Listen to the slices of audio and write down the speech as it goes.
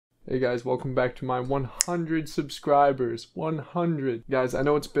Hey guys, welcome back to my 100 subscribers. 100. Guys, I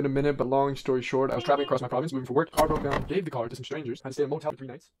know it's been a minute, but long story short, I was traveling across my province, moving for work. Car broke down, gave the car to some strangers. Had to stay in a motel for 3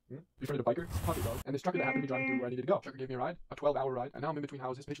 nights. Befriended a biker, pocket dog, and this trucker that happened to be driving through where I needed to go. Trucker gave me a ride, a 12-hour ride, and now I'm in between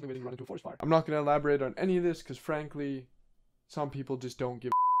houses, patiently waiting to run into a forest fire. I'm not going to elaborate on any of this, because frankly, some people just don't give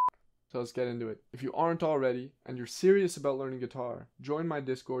a so let's get into it. If you aren't already, and you're serious about learning guitar, join my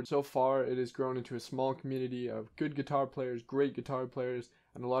Discord. So far, it has grown into a small community of good guitar players, great guitar players,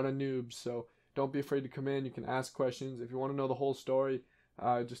 and a lot of noobs, so don't be afraid to come in. You can ask questions. If you want to know the whole story,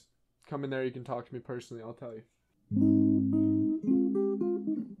 just come in there. You can talk to me personally. I'll tell you.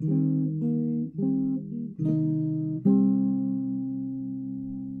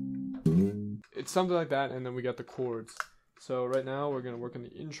 It's something like that, and then we got the chords. So right now we're going to work on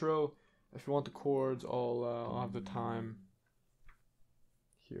the intro. If you want the chords, I'll have the time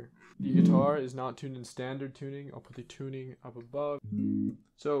here. The guitar is not tuned in standard tuning. I'll put the tuning up above.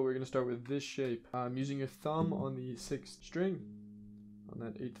 So we're going to start with this shape. I'm using your thumb on the 6th string on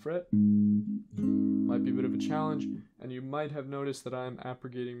that 8th fret. Might be a bit of a challenge, and you might have noticed that I'm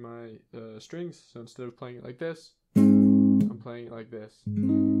aggregating my strings. So instead of playing it like this, I'm playing it like this.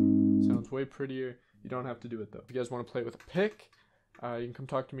 Sounds way prettier. You don't have to do it though. If you guys want to play with a pick, you can come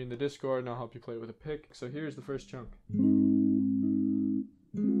talk to me in the Discord and I'll help you play with a pick. So here's the first chunk.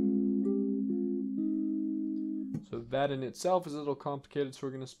 So that in itself is a little complicated, so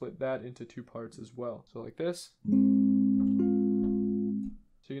we're going to split that into 2 parts as well. So like this. So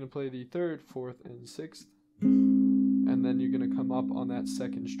you're going to play the 3rd, 4th, and 6th. And then you're going to come up on that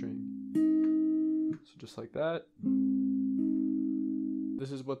 2nd string. So just like that.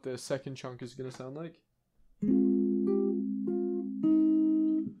 This is what the 2nd chunk is going to sound like.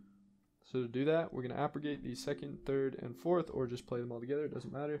 So to do that, we're going to aggregate the 2nd, 3rd, and 4th, or just play them all together, it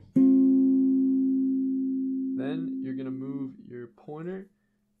doesn't matter. Then you're going to move your pointer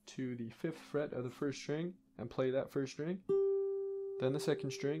to the 5th fret of the 1st string and play that 1st string, then the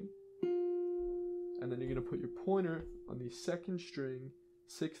 2nd string, and then you're going to put your pointer on the 2nd string,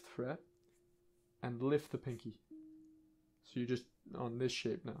 6th fret, and lift the pinky. So you're just on this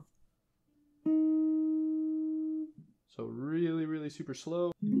shape now. So really, really super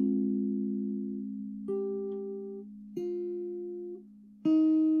slow.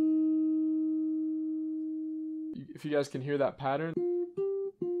 If you guys can hear that pattern,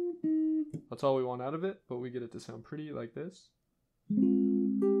 that's all we want out of it, but we get it to sound pretty like this.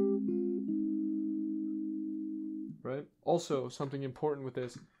 Right? Also, something important with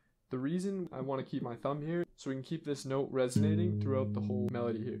this, the reason I want to keep my thumb here, so we can keep this note resonating throughout the whole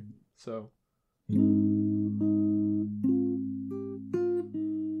melody here. So,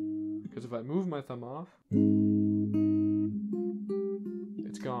 because if I move my thumb off,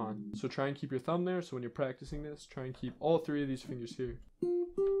 it's gone. So try and keep your thumb there, so when you're practicing this, try and keep all 3 of these fingers here.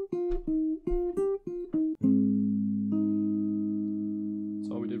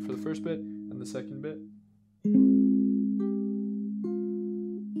 That's all we did for the first bit and the 2nd bit.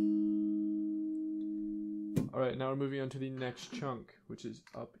 Alright, now we're moving on to the next chunk, which is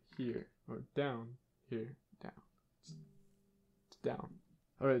up here, or down here, down. It's down.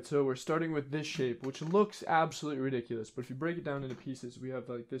 Alright, so we're starting with this shape, which looks absolutely ridiculous, but if you break it down into pieces, we have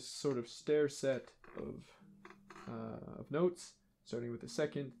like this sort of stair set of notes, starting with the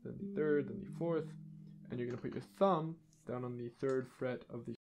 2nd, then the 3rd, then the 4th, and you're going to put your thumb down on the 3rd fret of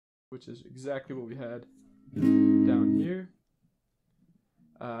the, which is exactly what we had down here,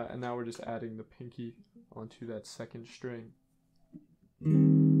 and now we're just adding the pinky onto that 2nd string.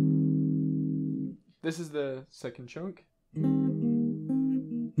 This is the 2nd chunk.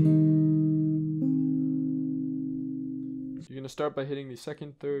 You're going to start by hitting the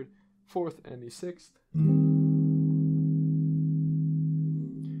 2nd, 3rd, 4th, and the 6th.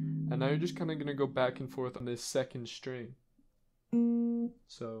 And now you're just kind of going to go back and forth on this 2nd string.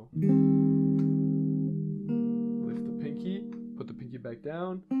 So, lift the pinky, put the pinky back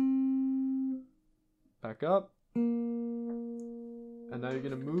down, back up, and now you're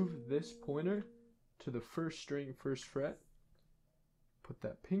going to move this pointer to the 1st string, 1st fret, put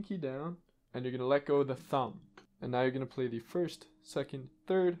that pinky down, and you're going to let go of the thumb. And now you're going to play the 1st, 2nd,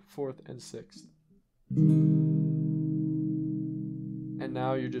 3rd, 4th, and 6th. And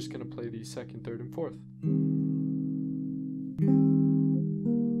now you're just going to play the 2nd, 3rd, and 4th.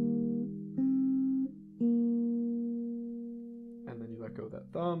 And then you let go of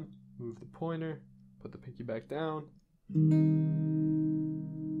that thumb, move the pointer, put the pinky back down, and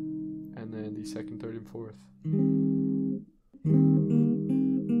then the 2nd, 3rd, and 4th.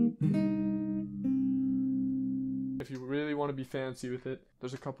 If you really want to be fancy with it,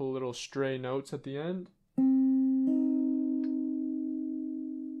 there's a couple little stray notes at the end.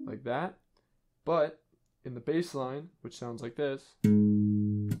 like that. But in the bass line, which sounds like this,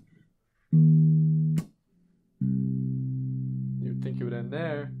 you would think it would end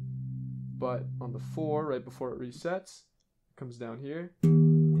there, but on the 4, right before it resets, it comes down here,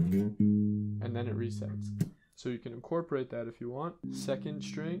 and then it resets. So you can incorporate that if you want. Second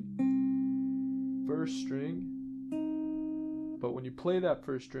string, first string, but when you play that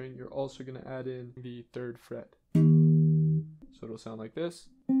first string, you're also going to add in the 3rd fret. So it'll sound like this,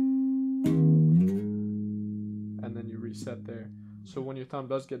 and then you reset there. So when your thumb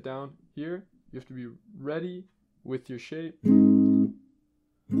does get down here, you have to be ready with your shape,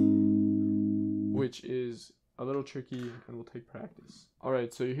 which is a little tricky and will take practice.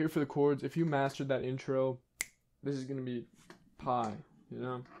 Alright, so you're here for the chords. If you mastered that intro, this is going to be pie, you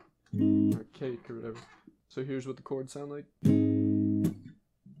know, or cake or whatever. So here's what the chords sound like.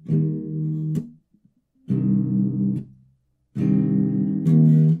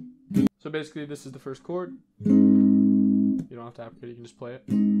 So basically this is the first chord. You don't have to applicate, you can just play it.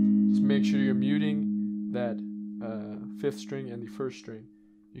 Just make sure you're muting that 5th string and the 1st string.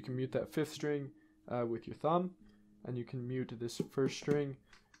 You can mute that 5th string with your thumb, and you can mute this 1st string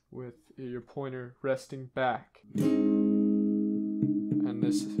with your pointer resting back. And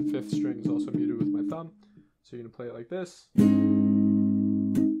this 5th string is also muted with my thumb. So you're going to play it like this.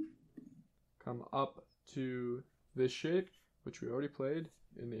 Come up to this shape, which we already played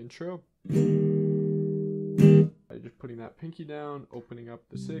in the intro. You're just putting that pinky down, opening up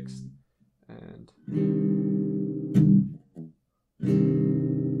the 6th, and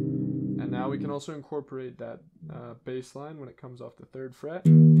now we can also incorporate that bass line when it comes off the 3rd fret.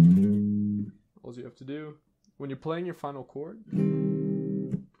 All you have to do, when you're playing your final chord,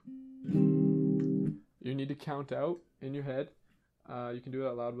 you need to count out in your head. You can do it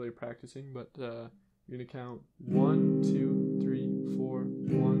out loud while you're practicing, but you're going to count 1, 2, 3, 4,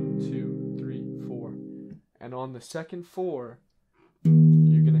 1, 2, 3, 4. And on the 2nd 4,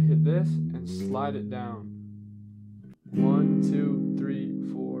 you're going to hit this and slide it down. 1, 2,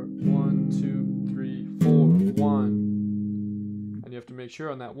 3, 4, 1, 2, 3, 4, 1. And you have to make sure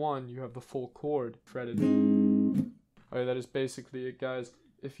on that 1 you have the full chord fretted. Alright, that is basically it, guys.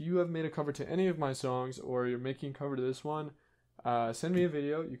 If you have made a cover to any of my songs, or you're making a cover to this one, send me a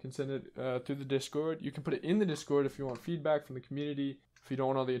video. You can send it through the Discord. You can put it in the Discord if you want feedback from the community. If you don't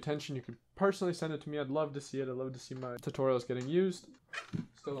want all the attention, you can personally send it to me. I'd love to see it. I'd love to see my tutorials getting used.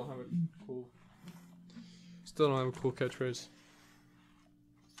 Still don't have a cool catchphrase.